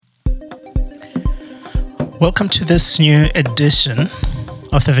Welcome to this new edition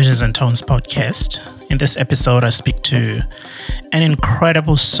of the Visions and Tones podcast. In this episode, I speak to an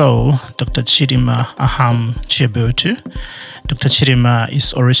incredible soul, Dr. Chidima Aham Chiabutu. Dr. Chidima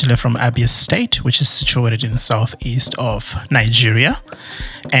is originally from Abia State, which is situated in the southeast of Nigeria,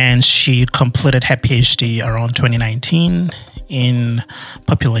 and she completed her PhD around 2019 in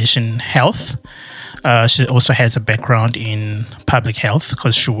population health. She also has a background in public health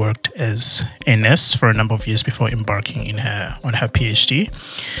because she worked as a nurse for a number of years before embarking on her PhD.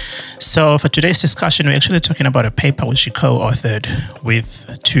 So for today's discussion, we're actually talking about a paper which she co-authored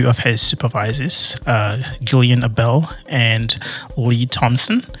with two of her supervisors, Gillian Abel and Lee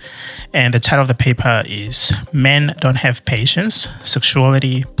Thompson. And the title of the paper is Men Don't Have Patience,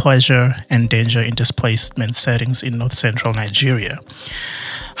 Sexuality, Pleasure, and Danger in Displacement Settings in North Central Nigeria.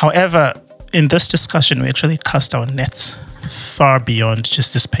 However, in this discussion, we actually cast our nets far beyond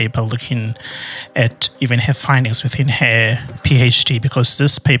just this paper, looking at even her findings within her PhD, because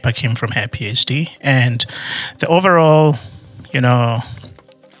this paper came from her PhD. And the overall,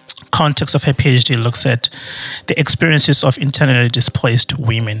 context of her PhD looks at the experiences of internally displaced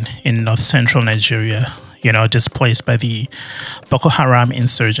women in North Central Nigeria, displaced by the Boko Haram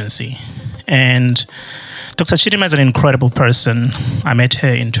insurgency. And Dr. Chidima is an incredible person. I met her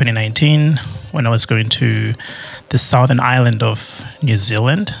in 2019 when I was going to the southern island of New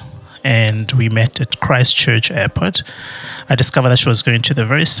Zealand, and we met at Christchurch Airport. I discovered that she was going to the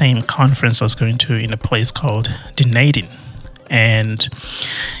very same conference I was going to in a place called Dunedin. And,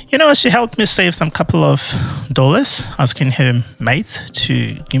 she helped me save some couple of dollars, asking her mate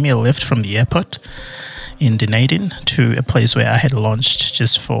to give me a lift from the airport in Dunedin to a place where I had launched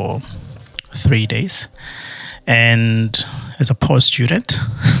just for 3 days. And as a poor student,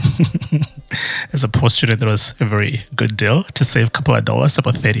 that was a very good deal to save a couple of dollars,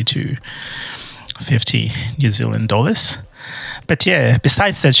 about 30 to 50 New Zealand dollars. But yeah,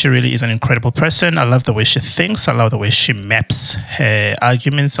 besides that, she really is an incredible person. I love the way she thinks. I love the way she maps her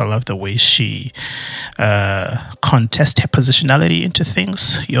arguments. I love the way she contests her positionality into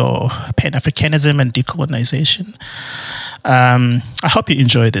things, your Pan-Africanism and decolonization. I hope you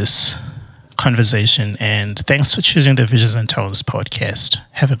enjoy this conversation, and thanks for choosing the Visions and Tones podcast.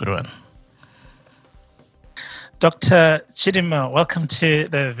 Have a good one. Dr. Chidima, welcome to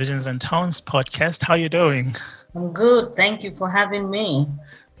the Visions and Tones podcast. How are you doing? I'm good. Thank you for having me.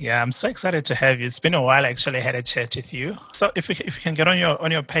 Yeah, I'm so excited to have you. It's been a while. I actually had a chat with you. So if we can get on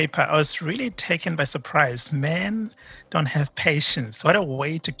your paper, I was really taken by surprise. Men don't have patience. What a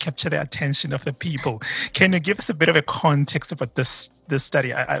way to capture the attention of the people. Can you give us a bit of a context about this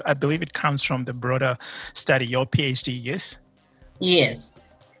study? I believe it comes from the broader study, your PhD, yes? Yes.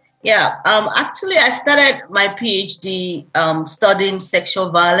 Yeah. Actually, I started my PhD studying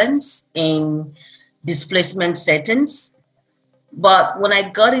sexual violence in displacement settings. But when I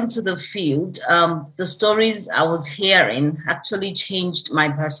got into the field, the stories I was hearing actually changed my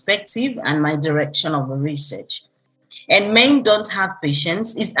perspective and my direction of the research. And men don't have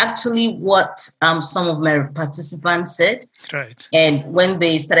patience is actually what some of my participants said. Right. And when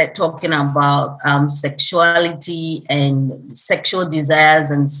they started talking about sexuality and sexual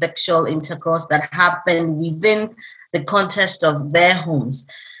desires and sexual intercourse that happen within the context of their homes.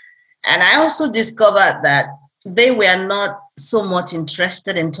 And I also discovered that they were not so much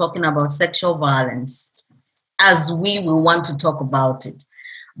interested in talking about sexual violence as we will want to talk about it.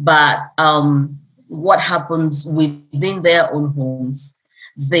 But what happens within their own homes,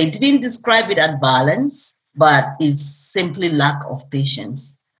 they didn't describe it as violence, but it's simply lack of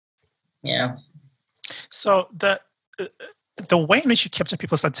patience. Yeah. So the way in which you capture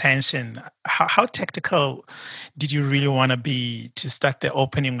people's attention, how tactical did you really want to be to start the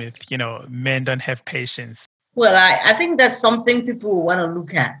opening with, men don't have patience? Well, I think that's something people want to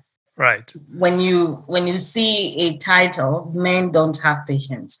look at. Right. When you see a title, men don't have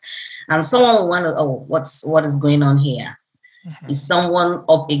patience, someone will wonder, what is going on here? Mm-hmm. Is someone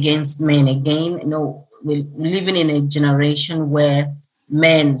up against men again? We're living in a generation where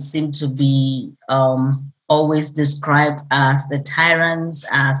men seem to be always described as the tyrants,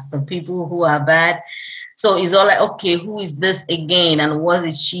 as the people who are bad. So it's all like, okay, who is this again? And what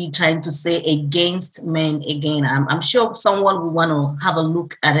is she trying to say against men again? I'm sure someone will want to have a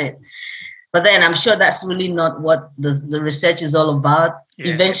look at it. But then I'm sure that's really not what the research is all about.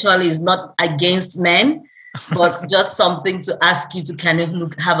 Yeah. Eventually, it's not against men, but just something to ask you to kind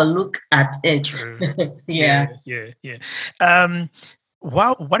of have a look at it. Yeah.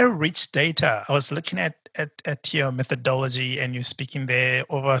 Wow, what a rich data. I was looking at your methodology, and you're speaking there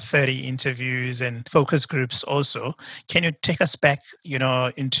over 30 interviews and focus groups also. Can you take us back,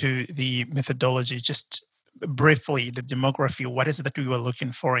 into the methodology? Just briefly the demography. What is it that we were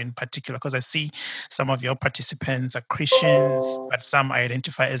looking for in particular? Because I see some of your participants are Christians, but some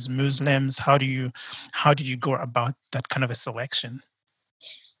identify as Muslims. How did you go about that kind of a selection?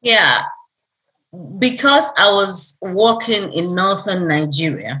 Yeah, because I was working in northern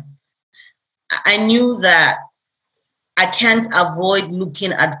Nigeria, I knew that I can't avoid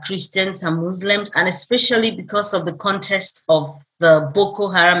looking at Christians and Muslims, and especially because of the context of the Boko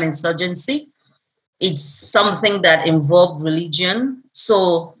Haram insurgency. It's something that involved religion.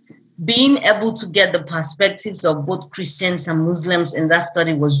 So being able to get the perspectives of both Christians and Muslims in that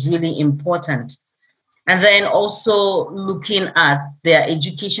study was really important. And then also looking at their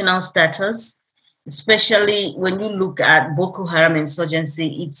educational status, especially when you look at Boko Haram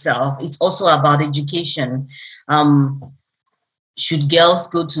insurgency itself, it's also about education. Should girls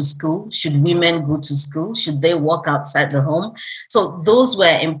go to school? Should women go to school? Should they walk outside the home? So those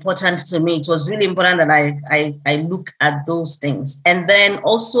were important to me. It was really important that I look at those things. And then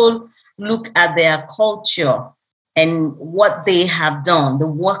also look at their culture and what they have done, the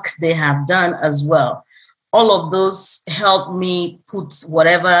work they have done as well. All of those helped me put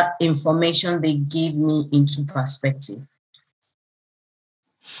whatever information they gave me into perspective.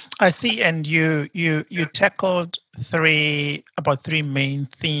 I see, and you tackled about three main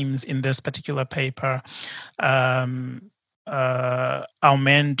themes in this particular paper. Our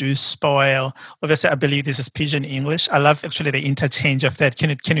men do spoil. Obviously, I believe this is Pidgin English. I love actually the interchange of that.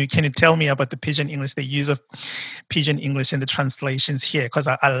 Can you tell me about the Pidgin English, the use of Pidgin English in the translations here? Because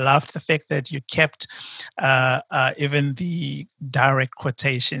I loved the fact that you kept even the direct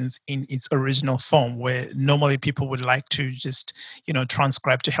quotations in its original form, where normally people would like to just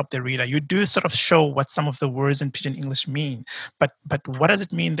transcribe to help the reader. You do sort of show what some of the words in Pidgin English mean, but what does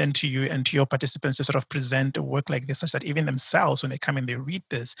it mean then to you and to your participants to sort of present a work like this, such that even themselves, when they come and they read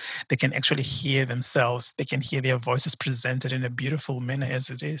this, they can actually hear themselves, they can hear their voices presented in a beautiful manner as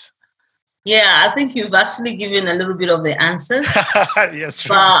it is? Yeah, I think you've actually given a little bit of the answers. Yes.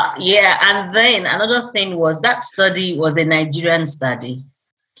 But yeah, and then another thing was that study was a Nigerian study.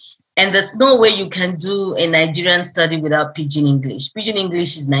 And there's no way you can do a Nigerian study without Pidgin English. Pidgin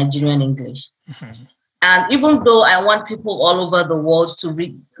English is Nigerian English. Mm-hmm. And even though I want people all over the world to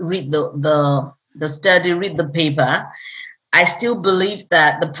read the study, read the paper, I still believe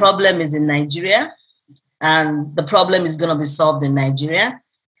that the problem is in Nigeria, and the problem is going to be solved in Nigeria.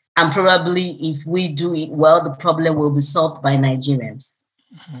 And probably if we do it well, the problem will be solved by Nigerians.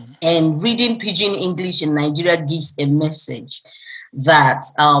 Mm-hmm. And reading Pidgin English in Nigeria gives a message that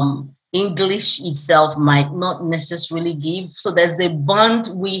English itself might not necessarily give. So there's a bond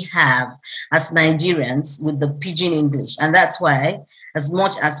we have as Nigerians with the Pidgin English. And that's why, as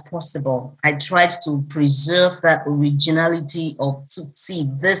much as possible, I tried to preserve that originality to see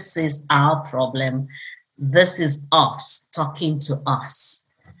this is our problem. This is us talking to us.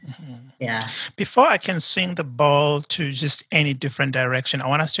 Mm-hmm. Yeah. Before I can swing the ball to just any different direction, I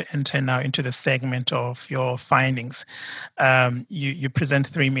want us to enter now into the segment of your findings. You present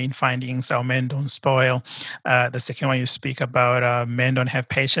three main findings. Our men don't spoil. The second one, you speak about men don't have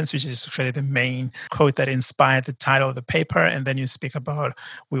patience, which is actually the main quote that inspired the title of the paper. And then you speak about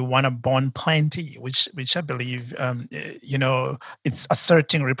we want a born plenty, which I believe, it's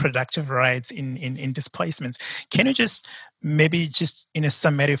asserting reproductive rights in displacements. Can you just maybe just in a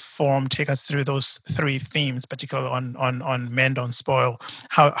summative form take us through those three themes, particularly on men don't spoil?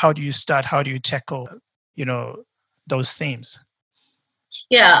 How do you start? How do you tackle those themes?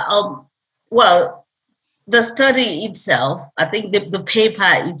 Yeah, well, the study itself, I think the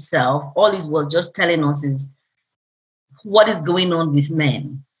paper itself, all it was just telling us is what is going on with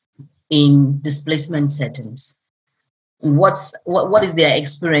men in displacement settings. What is their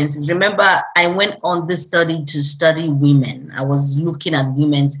experiences? Remember, I went on this study to study women. I was looking at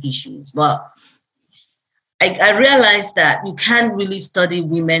women's issues, but I realized that you can't really study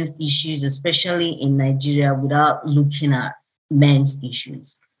women's issues, especially in Nigeria, without looking at men's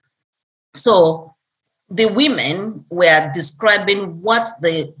issues. So the women were describing what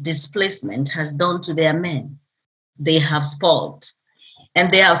the displacement has done to their men. They have spoiled. And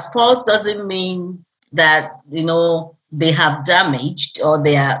they have spoiled doesn't mean that, they have damaged or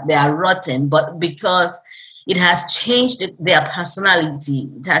they are rotten, but because it has changed their personality,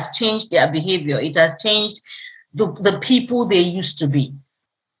 it has changed their behavior, it has changed the people they used to be.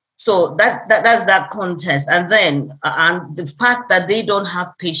 So that's that context. And then and the fact that they don't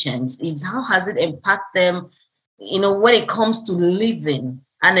have patience is how has it impacted them, when it comes to living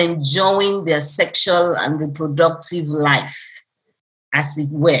and enjoying their sexual and reproductive life, as it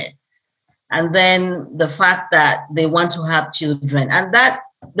were. And then the fact that they want to have children. And that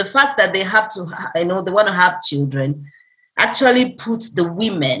the fact that they have to, they want to have children actually puts the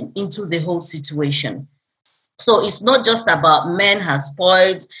women into the whole situation. So it's not just about men have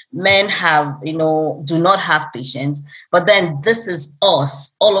spoiled, men have, do not have patience, but then this is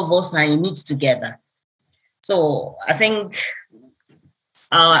us, all of us are in it together. So I think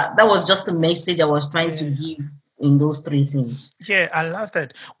that was just the message I was trying to give in those three things. Yeah, I love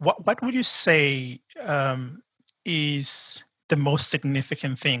that. What would you say is the most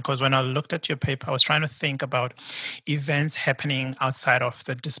significant thing? Because when I looked at your paper, I was trying to think about events happening outside of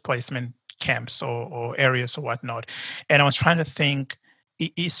the displacement camps or areas or whatnot. And I was trying to think,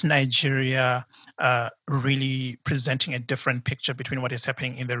 is Nigeria really presenting a different picture between what is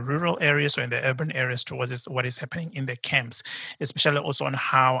happening in the rural areas or in the urban areas towards what is happening in the camps, especially also on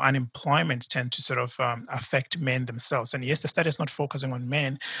how unemployment tends to sort of affect men themselves? And yes, the study is not focusing on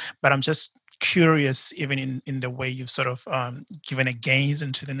men, but I'm just curious, even in the way you've sort of given a gaze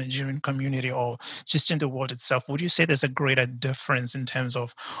into the Nigerian community or just in the world itself. Would you say there's a greater difference in terms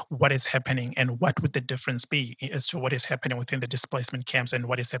of what is happening, and what would the difference be as to what is happening within the displacement camps and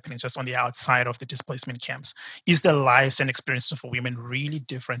what is happening just on the outside of the displacement camps? Is the lives and experiences for women really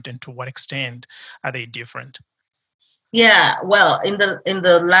different, and to what extent are they different? Yeah, well, in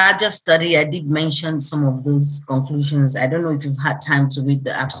the larger study, I did mention some of those conclusions. I don't know if you've had time to read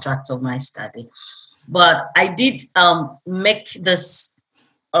the abstract of my study, but I did make this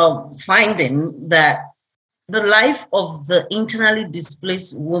finding that the life of the internally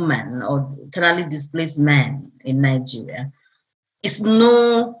displaced woman or internally displaced man in Nigeria is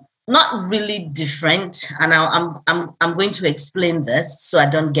not really different. And I'm going to explain this so I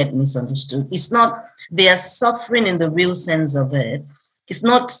don't get misunderstood. It's not, they are suffering in the real sense of it. It's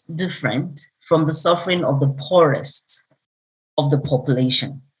not different from the suffering of the poorest of the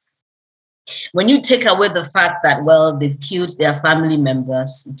population. When you take away the fact that, well, they've killed their family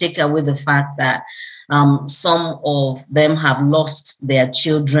members, you take away the fact that some of them have lost their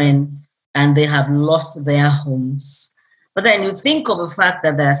children and they have lost their homes. But then you think of the fact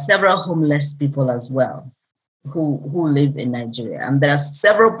that there are several homeless people as well who live in Nigeria. And there are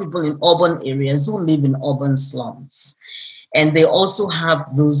several people in urban areas who live in urban slums. And they also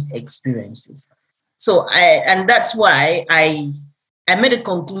have those experiences. So and that's why I made a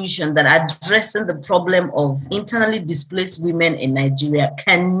conclusion that addressing the problem of internally displaced women in Nigeria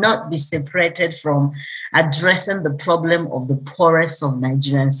cannot be separated from addressing the problem of the poorest of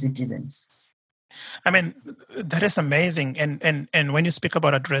Nigerian citizens. I mean, that is amazing. And when you speak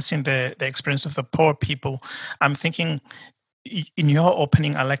about addressing the experience of the poor people, I'm thinking, in your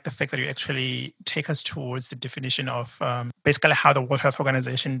opening, I like the fact that you actually take us towards the definition of basically how the World Health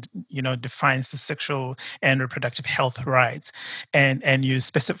Organization, defines the sexual and reproductive health rights, and you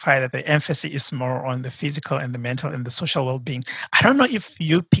specify that the emphasis is more on the physical and the mental and the social well-being. I don't know if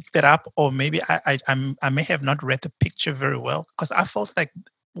you picked that up, or maybe I may have not read the picture very well, because I felt like,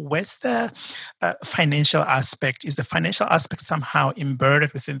 where's the financial aspect? Is the financial aspect somehow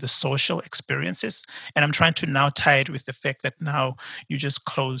embedded within the social experiences? And I'm trying to now tie it with the fact that now you just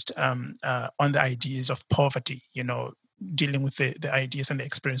closed on the ideas of poverty, dealing with the ideas and the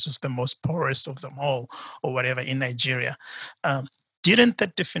experiences of the most poorest of them all, or whatever, in Nigeria. Didn't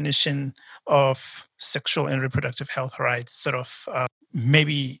that definition of sexual and reproductive health rights sort of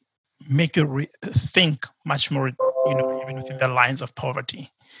maybe make you think much more, even within the lines of poverty?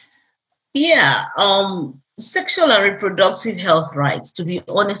 Yeah, sexual and reproductive health rights, to be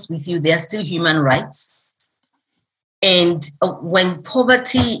honest with you, they are still human rights. And when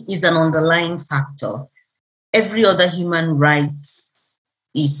poverty is an underlying factor, every other human right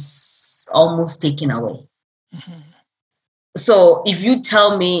is almost taken away. Mm-hmm. So if you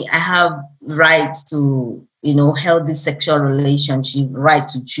tell me I have rights to, healthy sexual relationship, right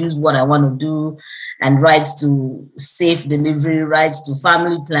to choose what I want to do, and rights to safe delivery, rights to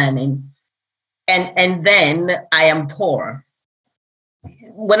family planning, and then I am poor.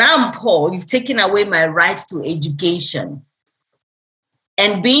 When I'm poor, you've taken away my rights to education.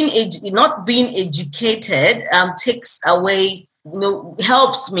 And not being educated takes away,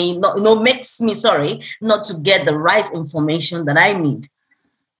 helps me, makes me, not to get the right information that I need.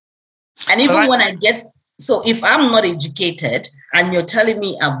 And even so if I'm not educated and you're telling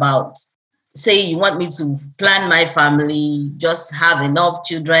me about, say you want me to plan my family, just have enough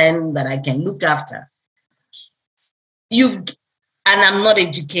children that I can look after, and I'm not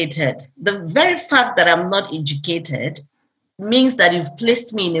educated. The very fact that I'm not educated means that you've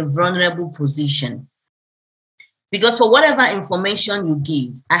placed me in a vulnerable position. Because for whatever information you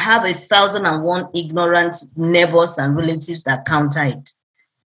give, I have 1,001 ignorant neighbors and relatives that counter it.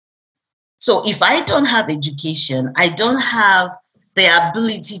 So if I don't have education, I don't have the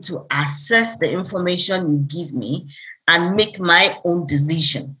ability to assess the information you give me and make my own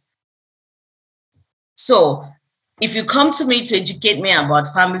decision. So if you come to me to educate me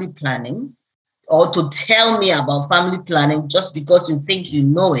about family planning or to tell me about family planning just because you think you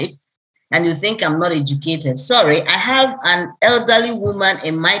know it and you think I'm not educated, sorry, I have an elderly woman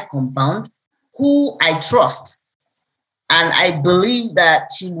in my compound who I trust. And I believe that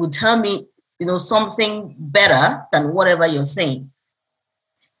she would tell me, something better than whatever you're saying.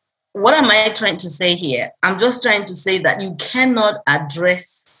 What am I trying to say here? I'm just trying to say that you cannot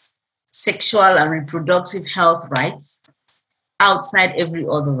address sexual and reproductive health rights outside every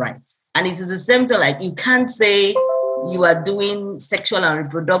other right. And it is the same thing, like you can't say you are doing sexual and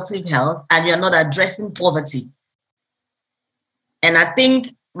reproductive health and you're not addressing poverty. And I think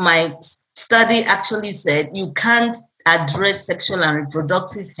my study actually said you can't address sexual and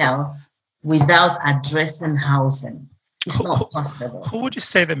reproductive health without addressing housing. It's not possible. Who would you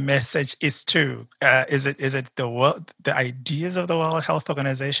say the message is to? Is it the ideas of the World Health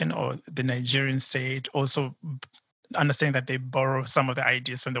Organization or the Nigerian state also understanding that they borrow some of the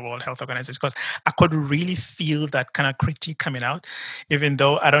ideas from the World Health Organization? Because I could really feel that kind of critique coming out, even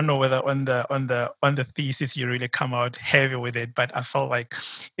though I don't know whether on the thesis you really come out heavy with it, but I felt like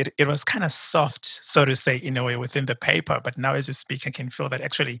it was kind of soft, so to say, in a way within the paper. But now as you speak, I can feel that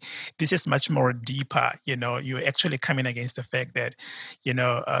actually this is much more deeper. You're actually coming against the fact that,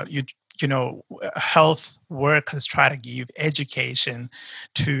 health workers try to give education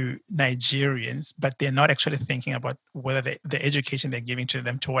to Nigerians, but they're not actually thinking about whether the education they're giving to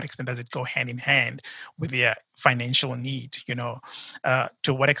them, to what extent does it go hand in hand with their financial need,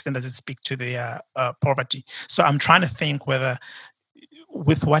 to what extent does it speak to their poverty. So I'm trying to think whether,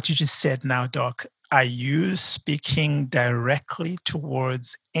 with what you just said now, Doc, are you speaking directly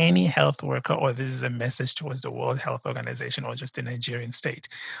towards any health worker, or this is a message towards the World Health Organization or just the Nigerian state?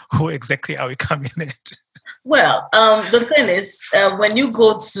 Who exactly are we coming at? Well, the thing is, when you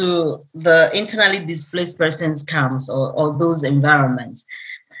go to the internally displaced persons camps or those environments,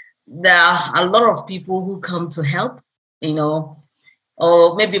 there are a lot of people who come to help,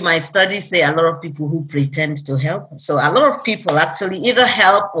 or maybe my studies say a lot of people who pretend to help. So a lot of people actually either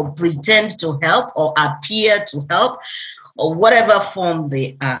help or pretend to help or appear to help or whatever form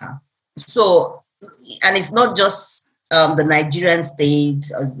they are. So, and it's not just the Nigerian state,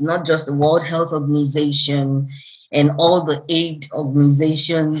 it's not just the World Health Organization and all the aid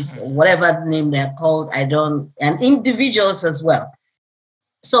organizations, whatever name they're called, and individuals as well.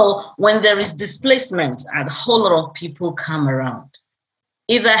 So when there is displacement, a whole lot of people come around,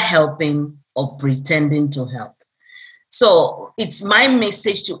 either helping or pretending to help. So it's my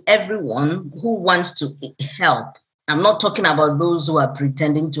message to everyone who wants to help. I'm not talking about those who are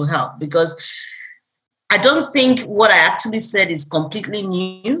pretending to help, because I don't think what I actually said is completely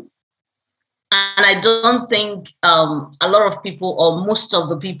new. And I don't think a lot of people or most of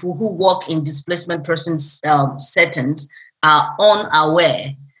the people who work in displacement persons settings are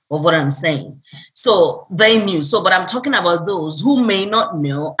unaware of what I'm saying. So they knew. But I'm talking about those who may not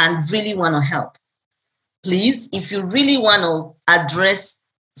know and really want to help. Please, if you really want to address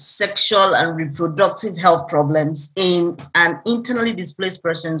sexual and reproductive health problems in an internally displaced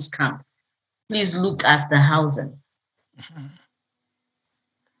persons camp, please look at the housing. Mm-hmm.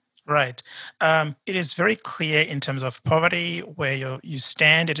 Right. It is very clear in terms of poverty where you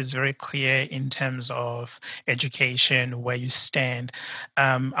stand. It is very clear in terms of education where you stand.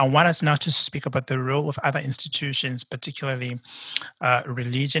 I want us now to speak about the role of other institutions, particularly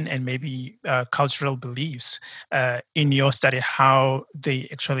religion and maybe cultural beliefs in your study, how they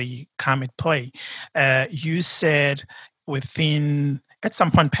actually come at play. You said at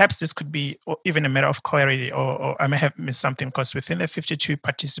some point, perhaps this could be even a matter of clarity, or I may have missed something, because within the 52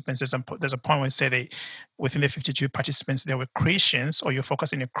 participants, there's a point where you say within the 52 participants, there were Christians, or you're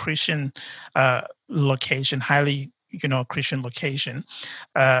focusing on a Christian location, highly Christian location.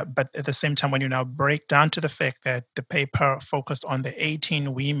 But at the same time, when you now break down to the fact that the paper focused on the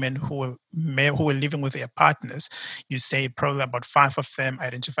 18 women who were living with their partners, you say probably about 5 of them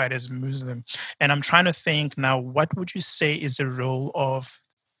identified as Muslim. And I'm trying to think now, what would you say is the role of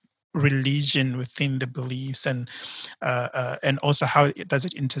religion within the beliefs, and also how does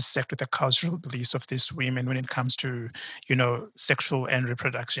it intersect with the cultural beliefs of these women when it comes to sexual and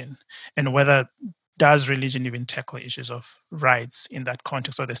reproduction, and whether does religion even tackle issues of rights in that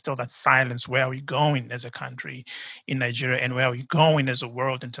context, or there's still that silence? Where are we going as a country in Nigeria, and where are we going as a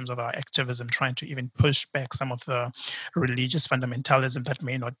world in terms of our activism, trying to even push back some of the religious fundamentalism that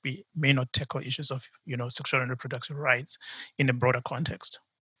may not tackle issues of sexual and reproductive rights in a broader context?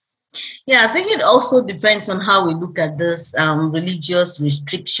 Yeah, I think it also depends on how we look at this religious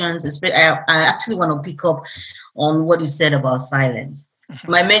restrictions. I actually want to pick up on what you said about silence. Mhm.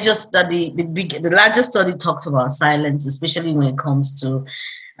 My major study, the largest study talked about silence, especially when it comes to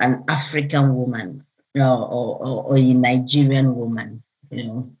an African woman or a Nigerian woman. You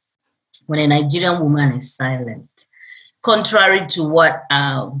know, when a Nigerian woman is silent, contrary to what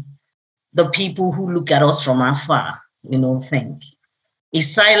the people who look at us from afar, think. A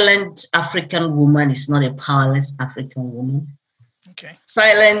silent African woman is not a powerless African woman. Okay.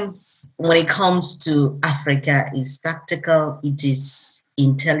 Silence, when it comes to Africa, is tactical, it is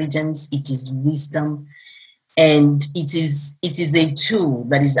intelligence, it is wisdom, and it is a tool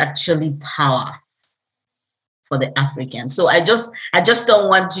that is actually power for the African. So I just don't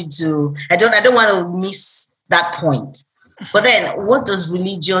want you to I don't want to miss that point. But then what does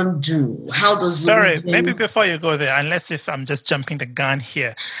religion do? How does Sorry, maybe religion before you go there, unless if I'm just jumping the gun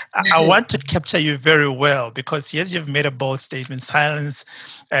here, I want to capture you very well because yes, you've made a bold statement. Silence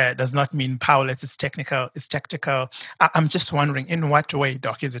does not mean powerless. It's technical. It's tactical. I'm just wondering, in what way,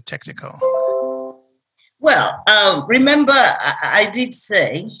 Doc, is it tactical? Well, remember, I did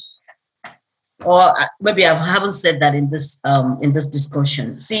say, or maybe I haven't said that in this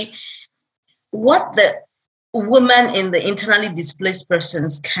discussion. See, what the woman in the internally displaced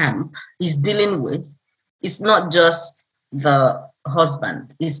persons camp is dealing with is not just the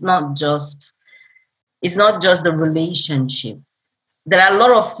husband. It's not just the relationship. There are a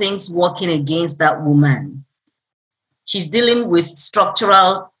lot of things working against that woman. She's dealing with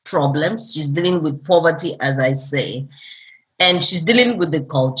structural problems. She's dealing with poverty, as I say, and she's dealing with the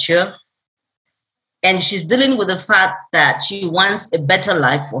culture. And she's dealing with the fact that she wants a better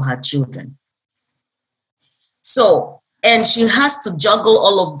life for her children. So, and she has to juggle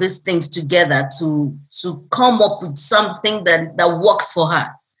all of these things together to come up with something that works for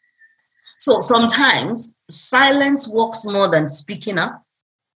her. So sometimes silence works more than speaking up.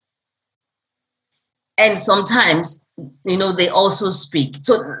 And sometimes, they also speak.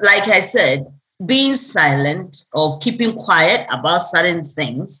 So, like I said, being silent or keeping quiet about certain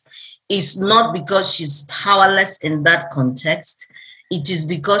things is not because she's powerless in that context. It is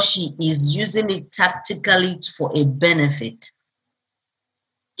because she is using it tactically for a benefit.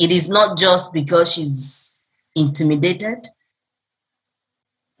 It is not just because she's intimidated.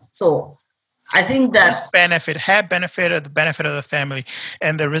 So I think that's her benefit, or the benefit of the family.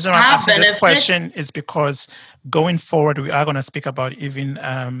 And the reason I'm her asking this benefit. question is because going forward, we are going to speak about even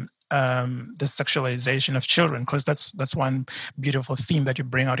the sexualization of children, because that's one beautiful theme that you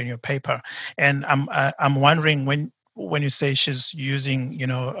bring out in your paper. And I'm wondering, when you say she's using,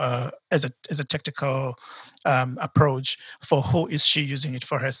 as a tactical approach, for who is she using it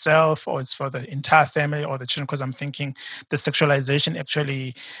for? Herself, or it's for the entire family or the children? Because I'm thinking the sexualization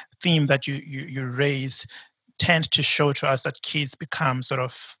actually theme that you raise tend to show to us that kids become sort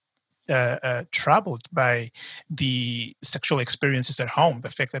of troubled by the sexual experiences at home, the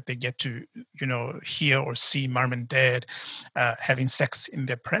fact that they get to hear or see mom and dad having sex in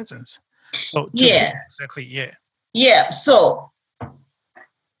their presence. So exactly, yeah. Yeah. So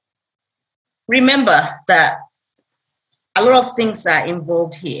remember that a lot of things are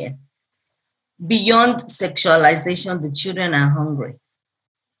involved here. Beyond sexualization, the children are hungry.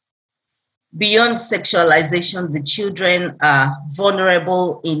 Beyond sexualization, the children are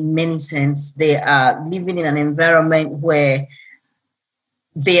vulnerable in many sense. They are living in an environment where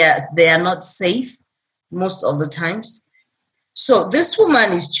they are not safe most of the times. So this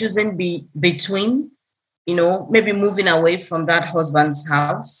woman is choosing between, maybe moving away from that husband's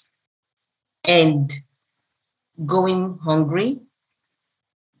house and going hungry.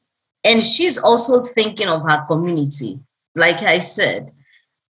 And she's also thinking of her community. Like I said,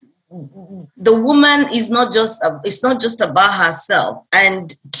 the woman is it's not just about herself,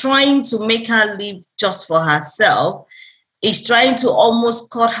 and trying to make her live just for herself is trying to almost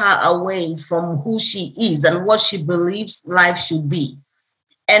cut her away from who she is and what she believes life should be.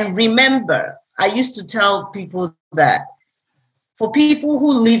 And remember, I used to tell people that for people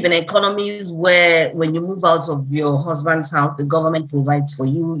who live in economies where when you move out of your husband's house, the government provides for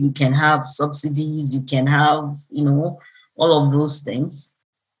you, you can have subsidies, you can have, all of those things.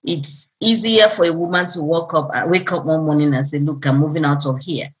 It's easier for a woman to wake up one morning and say, look, I'm moving out of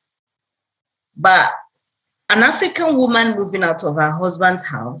here. But an African woman moving out of her husband's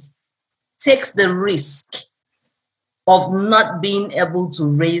house takes the risk of not being able to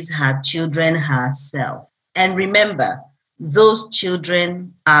raise her children herself. And remember, those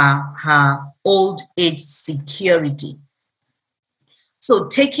children are her old age security. So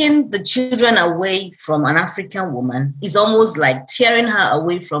taking the children away from an African woman is almost like tearing her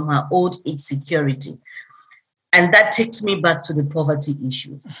away from her old age security. And that takes me back to the poverty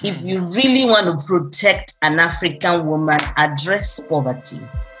issues. If you really want to protect an African woman, address poverty.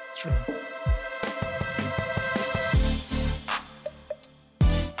 True.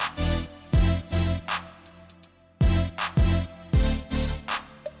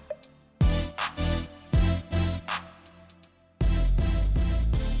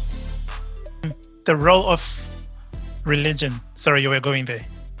 The role of religion. Sorry, you were going there.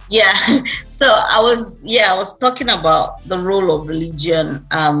 Yeah. So I was talking about the role of religion.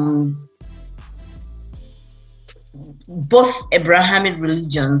 Both Abrahamic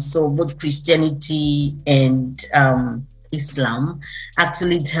religions, so both Christianity and Islam,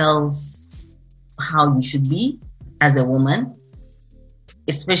 actually tells how you should be as a woman,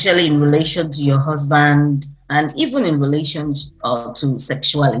 especially in relation to your husband and even in relation to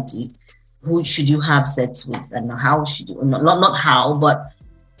sexuality. Who should you have sex with, and how should you, not how, but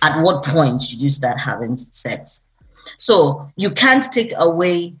at what point should you start having sex? So you can't take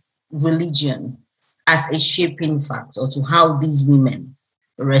away religion as a shaping factor to how these women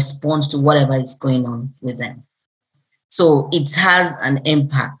respond to whatever is going on with them. So it has an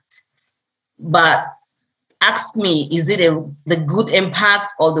impact. But ask me, is it the good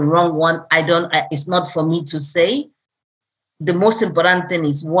impact or the wrong one? It's not for me to say. The most important thing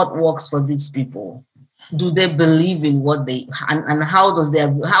is what works for these people. Do they believe in what and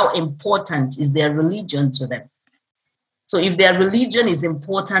how important is their religion to them? So if their religion is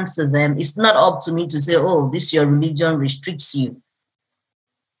important to them, it's not up to me to say, oh, your religion restricts you.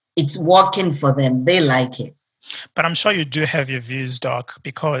 It's working for them. They like it. But I'm sure you do have your views, Doc,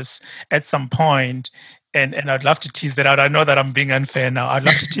 because at some point, and I'd love to tease that out. I know that I'm being unfair now. I'd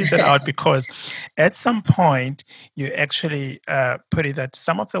love to tease that out because at some point, you actually put it that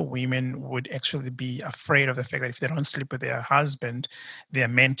some of the women would actually be afraid of the fact that if they don't sleep with their husband, their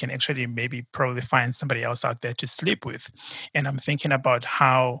men can actually probably find somebody else out there to sleep with. And I'm thinking about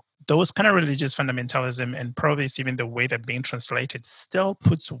how those kind of religious fundamentalism, and probably it's even the way they're being translated, still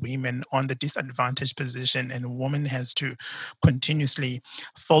puts women on the disadvantaged position, and a woman has to continuously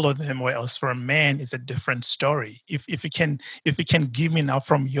follow them, or else for a man it's a different story. If you can give me now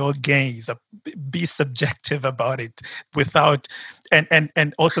from your gaze, be subjective about it without,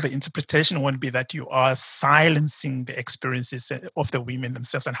 and also the interpretation won't be that you are silencing the experiences of the women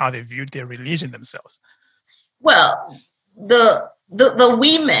themselves and how they viewed their religion themselves. Well, the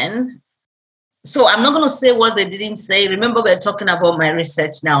women, so I'm not going to say what they didn't say. Remember, we're talking about my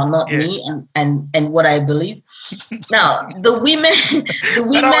research now, not me and what I believe. Now, the women,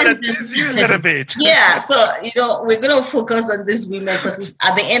 I want to tease you a little bit. Yeah, so we're going to focus on these women because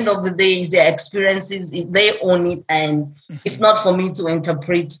at the end of the day, it's their experiences. They own it, and it's not for me to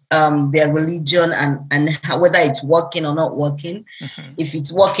interpret their religion and whether it's working or not working. If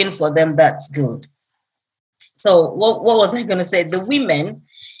it's working for them, that's good. So what was I going to say? The women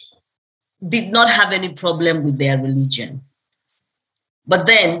did not have any problem with their religion. But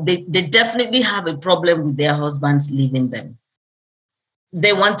then they definitely have a problem with their husbands leaving them.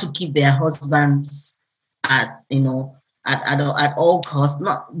 They want to keep their husbands at all costs,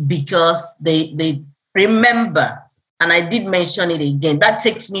 not because they remember. And I did mention it again. That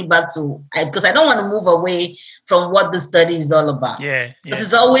takes me back to, because I don't want to move away from what the study is all about. Yeah. Because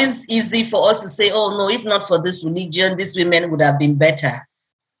it's always easy for us to say, oh, no, if not for this religion, these women would have been better.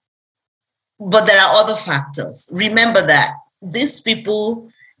 But there are other factors. Remember that these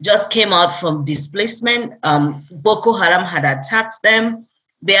people just came out from displacement. Boko Haram had attacked them.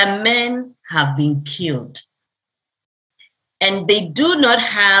 Their men have been killed. And they do not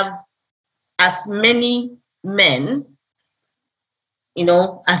have as many men,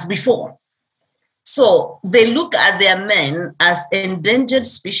 as before. So they look at their men as endangered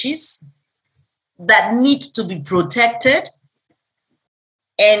species that need to be protected.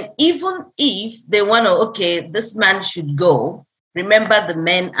 And even if they want to, okay, this man should go, remember the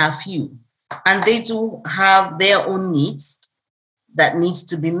men are few and they too have their own needs that needs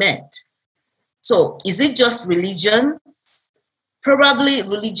to be met. So is it just religion? Probably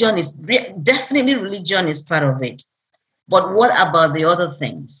religion is, definitely religion is part of it. But what about the other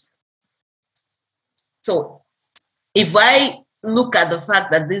things? So if I look at the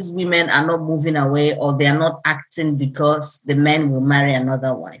fact that these women are not moving away or they are not acting because the men will marry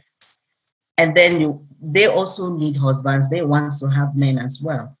another wife, and then they also need husbands, they want to have men as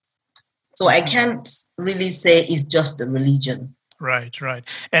well. So I can't really say it's just the religion. Right.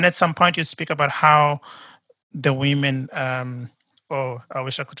 And at some point you speak about how the women, I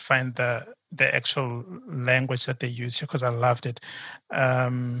wish I could find the the actual language that they use here because I loved it.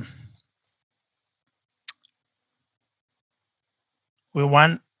 We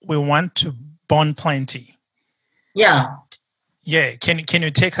want to bond plenty. Yeah. Yeah, can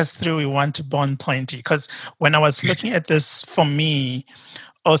you take us through? We want to bond plenty because when I was looking at this, for me,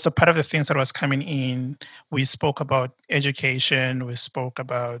 also part of the things that was coming in, we spoke about education, we spoke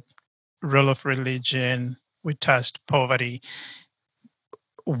about role of religion, we touched poverty.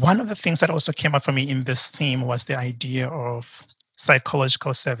 One of the things that also came up for me in this theme was the idea of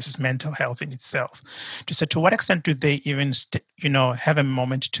psychological services, mental health in itself. To say, to what extent do they even, have a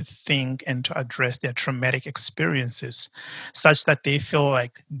moment to think and to address their traumatic experiences, such that they feel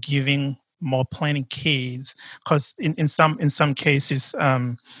like giving more planning kids? Because in some cases,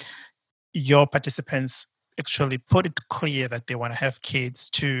 your participants actually put it clear that they want to have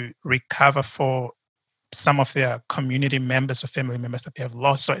kids to recover for some of their community members or family members that they have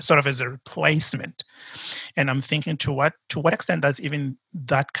lost, so sort of as a replacement. And I'm thinking, to what extent does even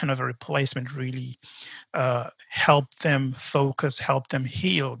that kind of a replacement really help them focus, help them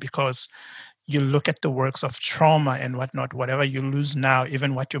heal? Because you look at the works of trauma and whatnot, whatever you lose now,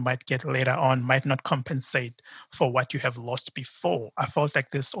 even what you might get later on, might not compensate for what you have lost before. I felt like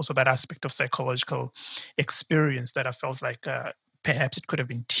there's also that aspect of psychological experience that I felt like perhaps it could have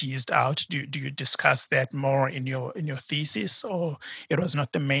been teased out. Do you discuss that more in your thesis, or it was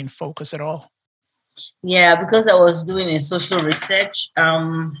not the main focus at all? Yeah, because I was doing a social research,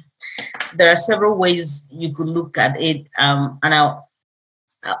 there are several ways you could look at it. And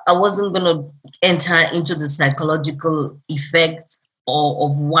I wasn't going to enter into the psychological effect or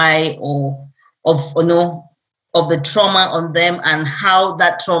of why or of of the trauma on them and how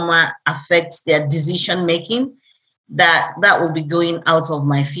that trauma affects their decision making. That will be going out of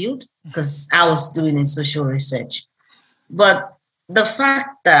my field because I was doing a social research. But the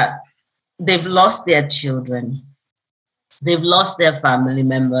fact that they've lost their children, they've lost their family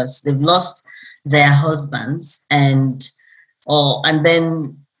members, they've lost their husbands, and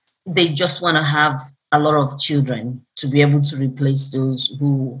then they just want to have a lot of children to be able to replace those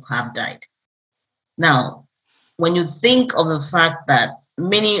who have died. Now, when you think of the fact that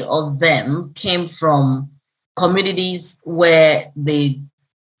many of them came from communities where they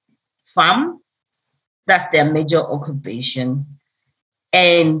farm, that's their major occupation,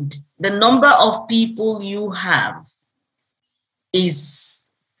 and the number of people you have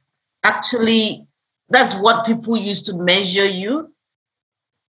is actually, that's what people use to measure you.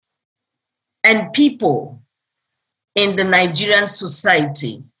 And people in the Nigerian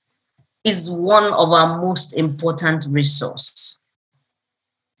society is one of our most important resources.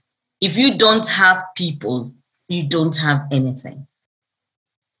 If you don't have people, you don't have anything.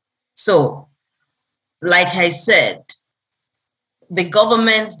 So, like I said, the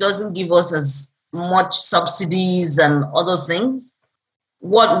government doesn't give us as much subsidies and other things.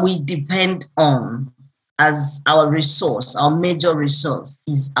 What we depend on as our resource, our major resource,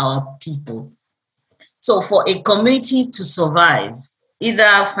 is our people. So for a community to survive,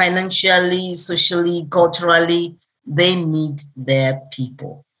 either financially, socially, culturally, they need their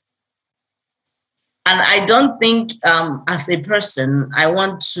people. And I don't think, as a person, I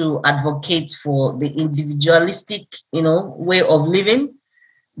want to advocate for the individualistic, way of living,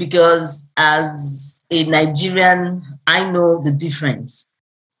 because as a Nigerian, I know the difference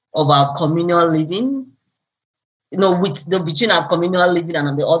of our communal living, with between our communal living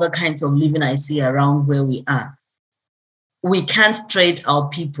and the other kinds of living I see around where we are. We can't trade our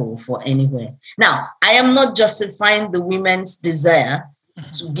people for anywhere. Now, I am not justifying the women's desire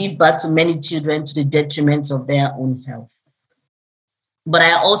to give birth to many children to the detriment of their own health. But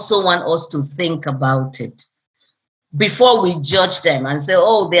I also want us to think about it before we judge them and say,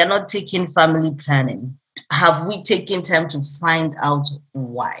 oh, they are not taking family planning. Have we taken time to find out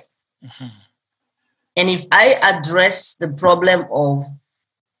why? Mm-hmm. And if I address the problem of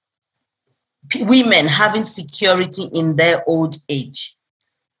women having security in their old age,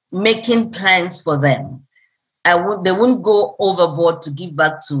 making plans for them, they wouldn't go overboard to give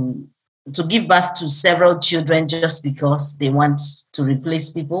birth to several children just because they want to replace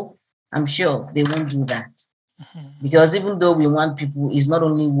people. I'm sure they won't do that. Mm-hmm. Because even though we want people, it's not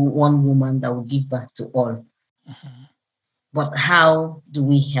only one woman that will give birth to all. Mm-hmm. But how do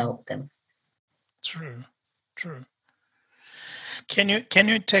we help them? True. Can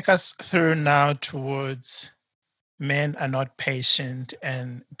you take us through now towards men are not patient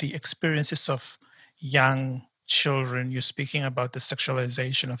and the experiences of young children? You're speaking about the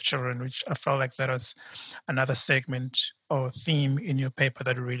sexualization of children, which I felt like that was another segment or theme in your paper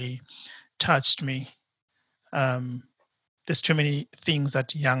that really touched me. The there's too many things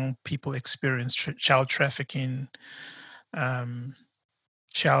that young people experience: child trafficking,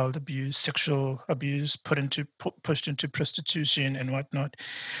 child abuse, sexual abuse, pushed into prostitution and whatnot.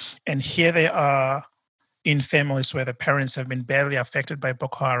 And here they are in families where the parents have been badly affected by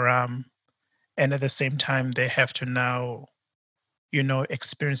Boko Haram, and at the same time they have to now,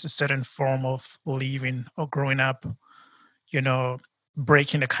 experience a certain form of living or growing up,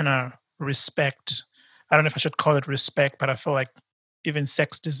 breaking the kind of respect. I don't know if I should call it respect, but I feel like even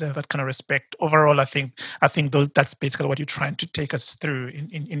sex deserves that kind of respect. Overall, I think that's basically what you're trying to take us through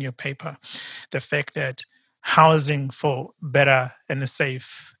in your paper. The fact that housing for better and a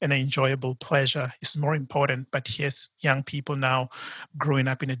safe and enjoyable pleasure is more important. But here's young people now growing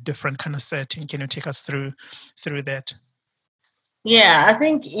up in a different kind of setting. Can you take us through that? Yeah, I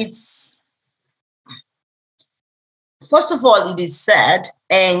think it's, first of all, it is sad,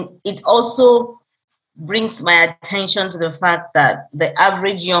 and it also brings my attention to the fact that the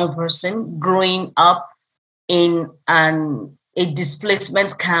average young person growing up in a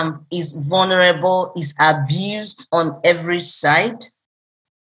displacement camp is vulnerable, is abused on every side.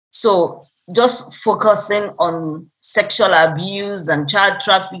 So just focusing on sexual abuse and child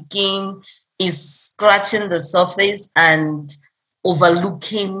trafficking is scratching the surface and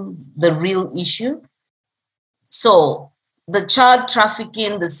overlooking the real issue. So the child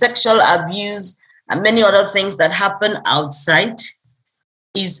trafficking, the sexual abuse, and many other things that happen outside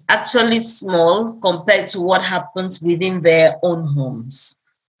is actually small compared to what happens within their own homes,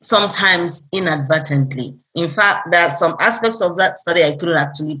 sometimes inadvertently. In fact, there are some aspects of that study I couldn't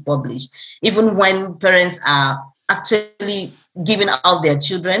actually publish, even when parents are actually giving out their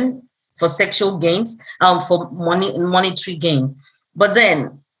children for sexual gains, for monetary gain. But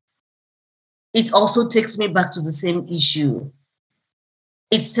then it also takes me back to the same issue.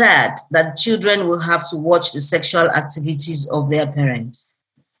 It's sad that children will have to watch the sexual activities of their parents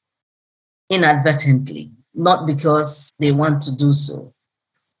inadvertently, not because they want to do so.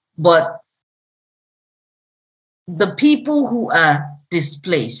 But the people who are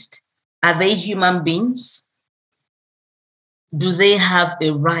displaced, are they human beings? Do they have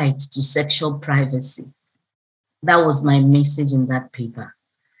a right to sexual privacy? That was my message in that paper.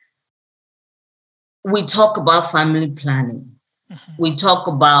 We talk about family planning. We talk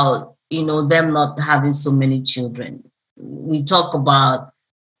about, them not having so many children. We talk about,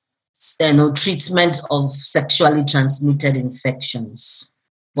 treatment of sexually transmitted infections.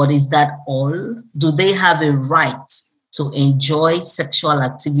 But is that all? Do they have a right to enjoy sexual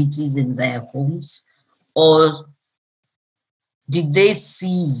activities in their homes? Or did they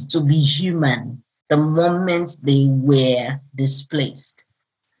cease to be human the moment they were displaced?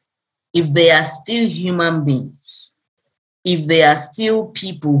 If they are still human beings, if they are still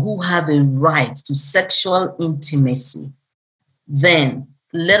people who have a right to sexual intimacy, then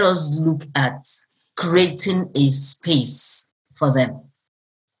let us look at creating a space for them.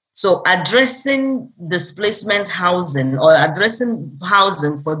 So addressing displacement housing or addressing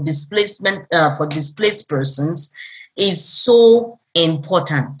housing for displaced persons is so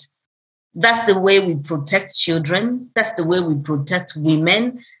important. That's the way we protect children. That's the way we protect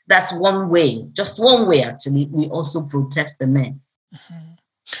women. That's one way, just one way, actually, we also protect the men. Mm-hmm.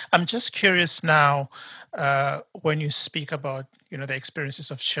 I'm just curious now, when you speak about, the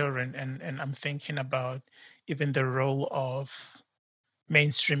experiences of children, and I'm thinking about even the role of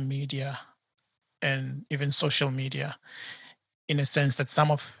mainstream media and even social media, in a sense that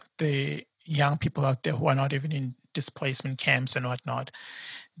some of the young people out there who are not even in displacement camps and whatnot,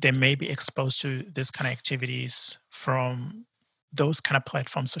 they may be exposed to this kind of activities from those kind of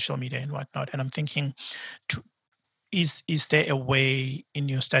platforms, social media and whatnot. And I'm thinking, is there a way in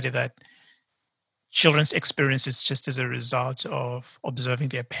your study that children's experiences just as a result of observing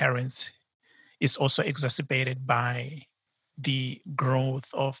their parents is also exacerbated by the growth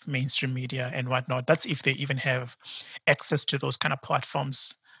of mainstream media and whatnot? That's if they even have access to those kind of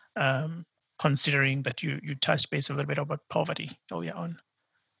platforms, considering that you touched base a little bit about poverty earlier on.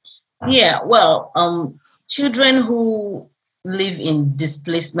 Yeah, well, children who live in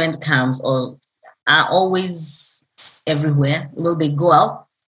displacement camps or are always everywhere. They go out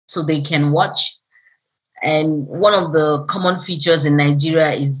so they can watch. And one of the common features in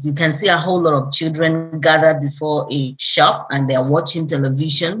Nigeria is you can see a whole lot of children gathered before a shop and they're watching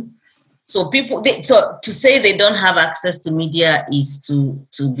television. So so to say they don't have access to media is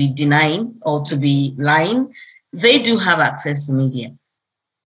to be denying or to be lying. They do have access to media.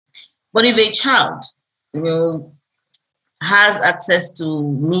 But if a child, has access to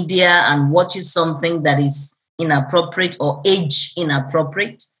media and watches something that is inappropriate or age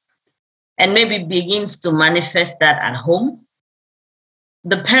inappropriate, and maybe begins to manifest that at home,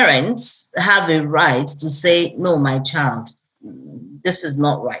 the parents have a right to say, no, my child, this is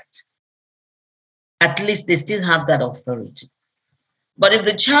not right. At least they still have that authority. But if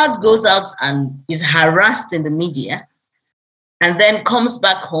the child goes out and is harassed in the media and then comes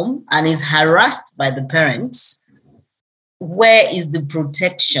back home and is harassed by the parents, where is the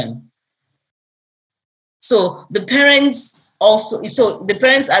protection? So the parents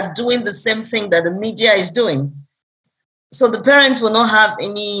are doing the same thing that the media is doing. So the parents will not have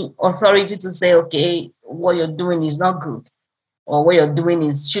any authority to say, okay, what you're doing is not good, or what you're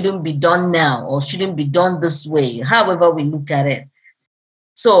doing shouldn't be done now, or shouldn't be done this way, however we look at it.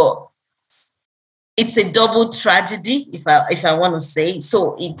 So it's a double tragedy, if I want to say.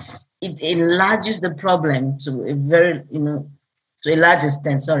 So it enlarges the problem to a very, to a large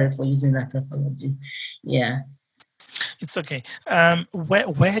extent. Sorry for using that terminology. Yeah. It's okay.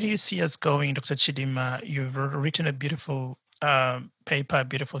 Where do you see us going, Dr. Chidima? You've written a beautiful paper,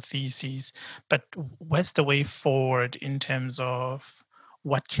 beautiful thesis, but what's the way forward in terms of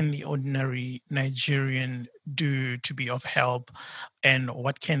what can the ordinary Nigerian do to be of help, and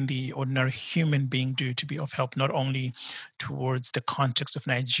what can the ordinary human being do to be of help, not only towards the context of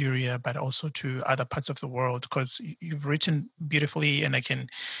Nigeria, but also to other parts of the world? Because you've written beautifully, and I can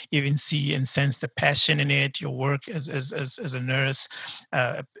even see and sense the passion in it. Your work as a nurse,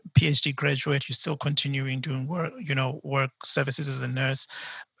 a PhD graduate, you're still continuing doing work services as a nurse.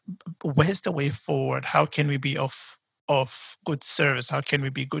 Where's the way forward? How can we be of good service? How can we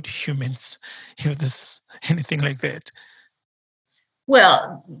be good humans if there's anything like that?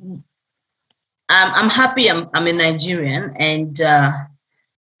 Well, I'm happy I'm a Nigerian, and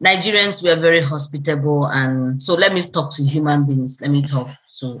Nigerians, we are very hospitable. And so let me talk to human beings. Let me talk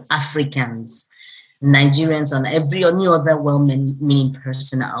to Africans, Nigerians, and any other well-meaning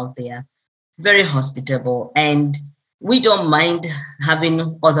person out there. Very hospitable. And we don't mind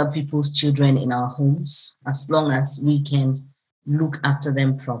having other people's children in our homes as long as we can look after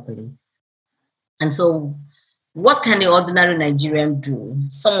them properly. And so what can the ordinary Nigerian do?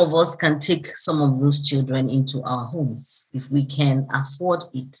 Some of us can take some of those children into our homes if we can afford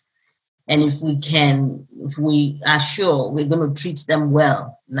it. And if we are sure we're going to treat them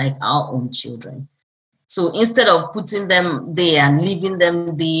well, like our own children. So instead of putting them there and leaving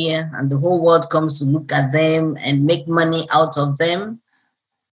them there, and the whole world comes to look at them and make money out of them,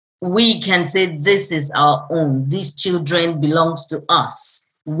 we can say, this is our own. These children belongs to us.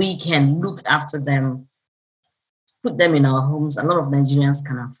 We can look after them, put them in our homes. A lot of Nigerians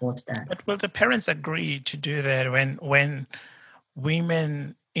can afford that. But will the parents agree to do that when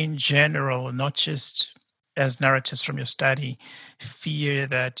women in general, not just as narratives from your study, fear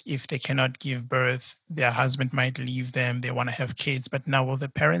that if they cannot give birth, their husband might leave them, they want to have kids? But now will the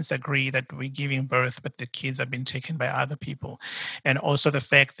parents agree that we're giving birth, but the kids have been taken by other people? And also the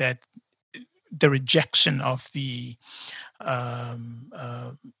fact that the rejection of the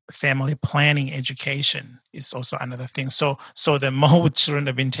family planning education is also another thing. So the more children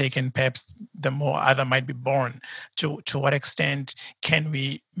have been taken, perhaps the more other might be born. To what extent can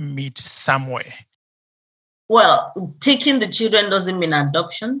we meet somewhere? Well, taking the children doesn't mean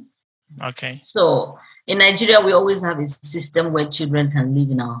adoption. Okay. So in Nigeria, we always have a system where children can live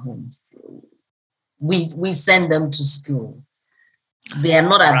in our homes. We send them to school. They are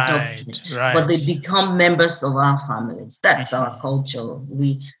not adopted, but they become members of our families. That's our culture.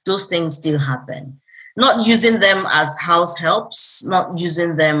 Those things still happen. Not using them as house helps, not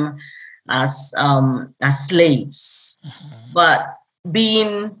using them as slaves, but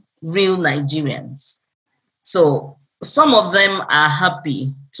being real Nigerians. So some of them are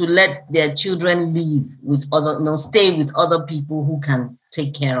happy to let their children live with stay with other people who can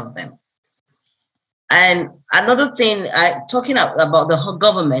take care of them. And another thing, talking about the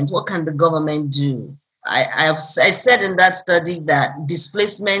government, what can the government do? I said in that study that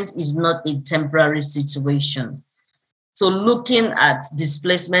displacement is not a temporary situation. So looking at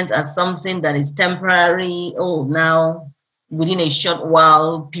displacement as something that is temporary, now within a short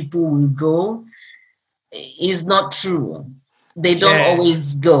while people will go, is not true. They don't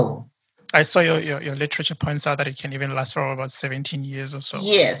always go. I saw your literature points out that it can even last for about 17 years or so.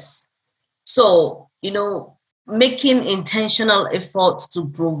 Yes. So, making intentional efforts to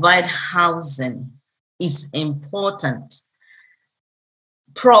provide housing is important.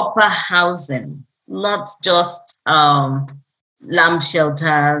 Proper housing, not just lamp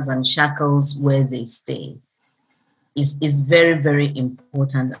shelters and shackles where they stay, is very, very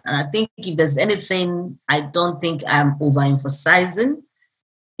important. And I think if there's anything I don't think I'm overemphasizing,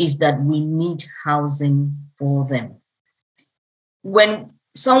 is that we need housing for them. When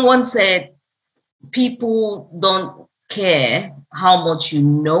someone said, people don't care how much you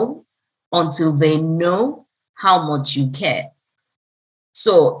know until they know how much you care.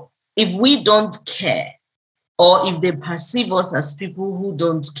 So if we don't care, or if they perceive us as people who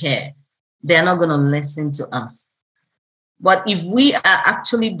don't care, they're not going to listen to us. But if we are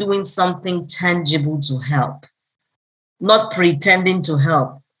actually doing something tangible to help, not pretending to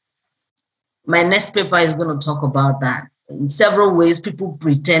help, my next paper is going to talk about that. In several ways, people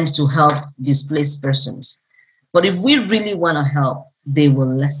pretend to help displaced persons. But if we really want to help, they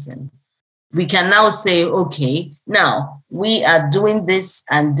will listen. We can now say, okay, now we are doing this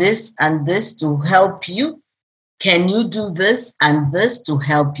and this and this to help you. Can you do this and this to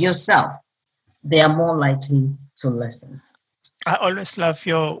help yourself? They are more likely to listen. I always love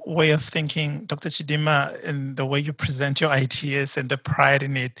your way of thinking, Dr. Chidima, and the way you present your ideas and the pride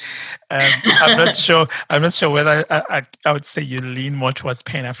in it. I'm not sure whether I would say you lean more towards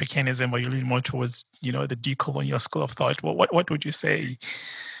Pan-Africanism or you lean more towards, the decolonial school of thought. What would you say?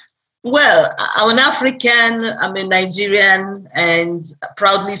 Well, I'm an African, I'm a Nigerian, and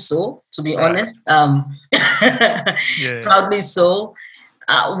proudly so, to be honest. Proudly so.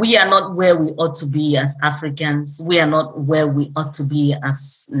 We are not where we ought to be as Africans. We are not where we ought to be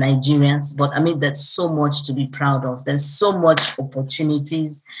as Nigerians. But there's so much to be proud of. There's so much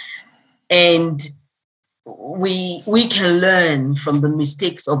opportunities. And we can learn from the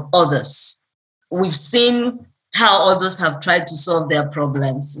mistakes of others. We've seen how others have tried to solve their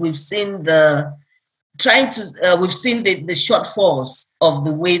problems. We've seen the shortfalls of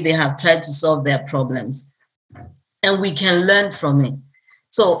the way they have tried to solve their problems. And we can learn from it.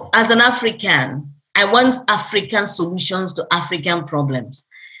 So as an African, I want African solutions to African problems,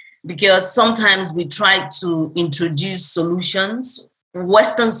 because sometimes we try to introduce solutions,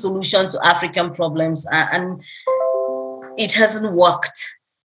 Western solutions to African problems, and it hasn't worked.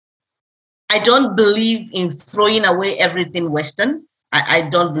 I don't believe in throwing away everything Western. I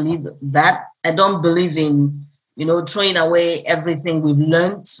don't believe that. I don't believe in, throwing away everything we've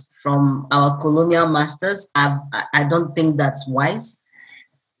learned from our colonial masters. I don't think that's wise.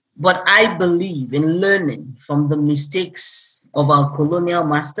 But I believe in learning from the mistakes of our colonial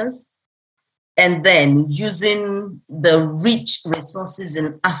masters and then using the rich resources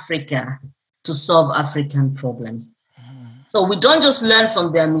in Africa to solve African problems. So we don't just learn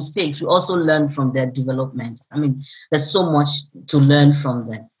from their mistakes, we also learn from their development. There's so much to learn from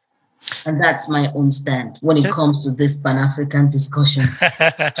them. And that's my own stand when it comes to this Pan-African discussion.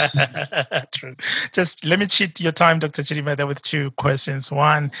 True. Just let me cheat your time, Dr. Chidima, there with two questions.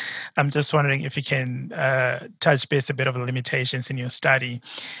 One, I'm just wondering if you can touch base a bit of the limitations in your study,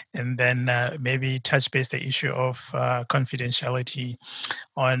 and then maybe touch base the issue of confidentiality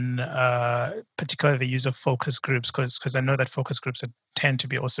on particularly the use of focus groups, because I know that focus groups tend to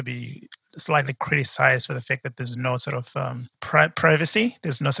be slightly criticized for the fact that there's no sort of privacy.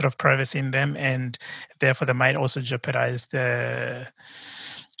 There's no sort of privacy in them, and therefore they might also jeopardize the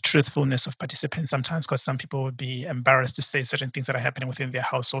truthfulness of participants sometimes, because some people would be embarrassed to say certain things that are happening within their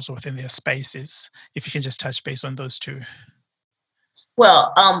households or within their spaces. If you can just touch base on those two.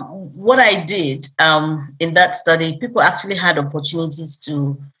 Well, what I did in that study, people actually had opportunities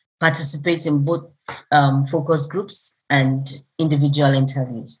to participate in both focus groups and individual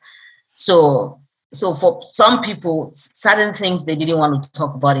interviews. So for some people, certain things they didn't want to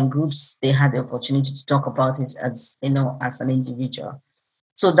talk about in groups, they had the opportunity to talk about it as an individual.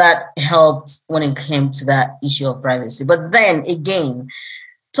 So that helped when it came to that issue of privacy. But then again,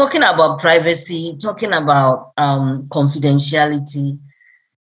 talking about privacy, talking about confidentiality,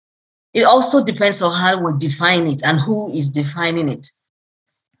 it also depends on how we define it and who is defining it.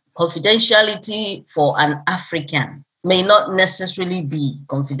 Confidentiality for an African may not necessarily be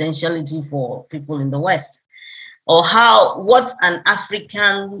confidentiality for people in the West, or what an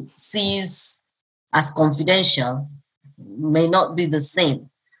African sees as confidential may not be the same.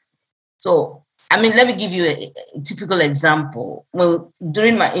 So, let me give you a typical example.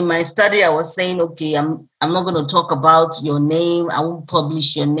 In my study, I was saying, okay, I'm not going to talk about your name. I won't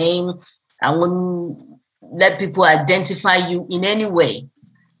publish your name. I won't let people identify you in any way.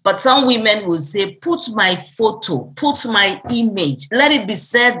 But some women will say, put my photo, put my image. Let it be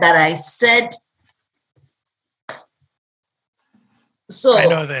said that I said. So I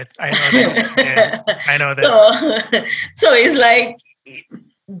know that. Yeah, I know that. So it's like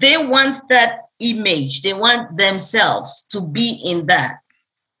they want that image. They want themselves to be in that,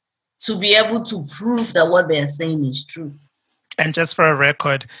 to be able to prove that what they're saying is true. And just for a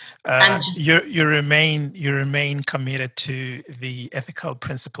record, And you remain committed to the ethical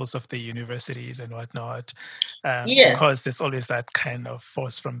principles of the universities and whatnot, yes, because there's always that kind of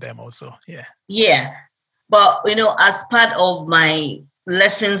force from them also. Yeah. yeah. But as part of my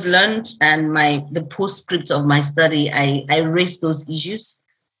lessons learned and the postscript of my study, I raised those issues.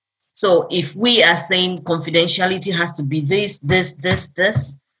 So if we are saying confidentiality has to be this,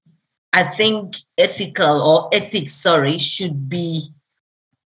 I think ethics, should be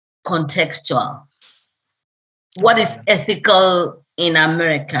contextual. What is ethical in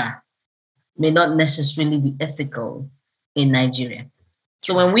America may not necessarily be ethical in Nigeria.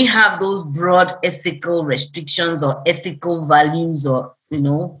 So when we have those broad ethical restrictions or ethical values or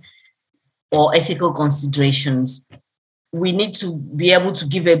ethical considerations, we need to be able to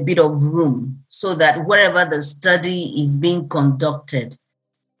give a bit of room so that wherever the study is being conducted,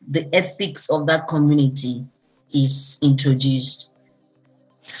 the ethics of that community is introduced.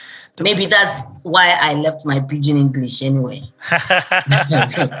 Maybe that's why I left my pidgin English anyway.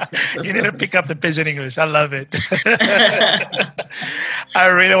 You need to pick up the pidgin English. I love it. I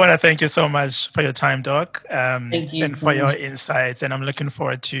really want to thank you so much for your time, Doc, thank you, and for your insights. And I'm looking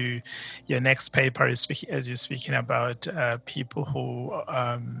forward to your next paper as you're speaking about people who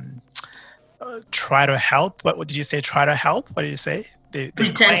try to help. What did you say? Try to help? What did you say? They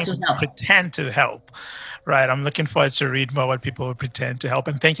pretend to help. Pretend to help. Right. I'm looking forward to read more what people pretend to help.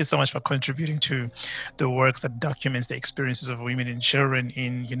 And thank you so much for contributing to the works that documents the experiences of women and children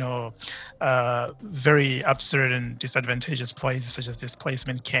in, very absurd and disadvantageous places such as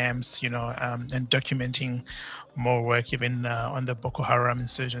displacement camps, and documenting more work even on the Boko Haram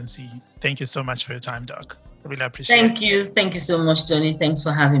insurgency. Thank you so much for your time, Doc. I really appreciate it. Thank you. Thank you so much, Tony. Thanks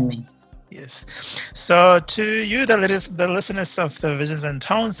for having me. Yes. So to you, the listeners of the Visions and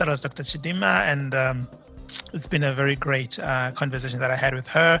Tones, that was Dr. Chidimma, and it's been a very great conversation that I had with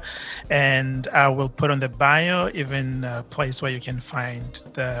her. And I will put on the bio even a place where you can find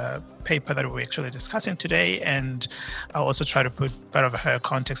the paper that we're actually discussing today. And I'll also try to put part of her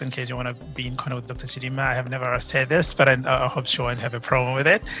context in case you want to be in contact with Dr. Chidimma. I have never said this, but I hope she won't have a problem with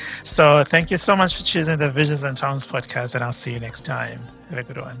it. So thank you so much for choosing the Visions and Tones podcast, and I'll see you next time. Have a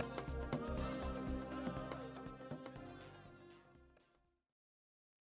good one.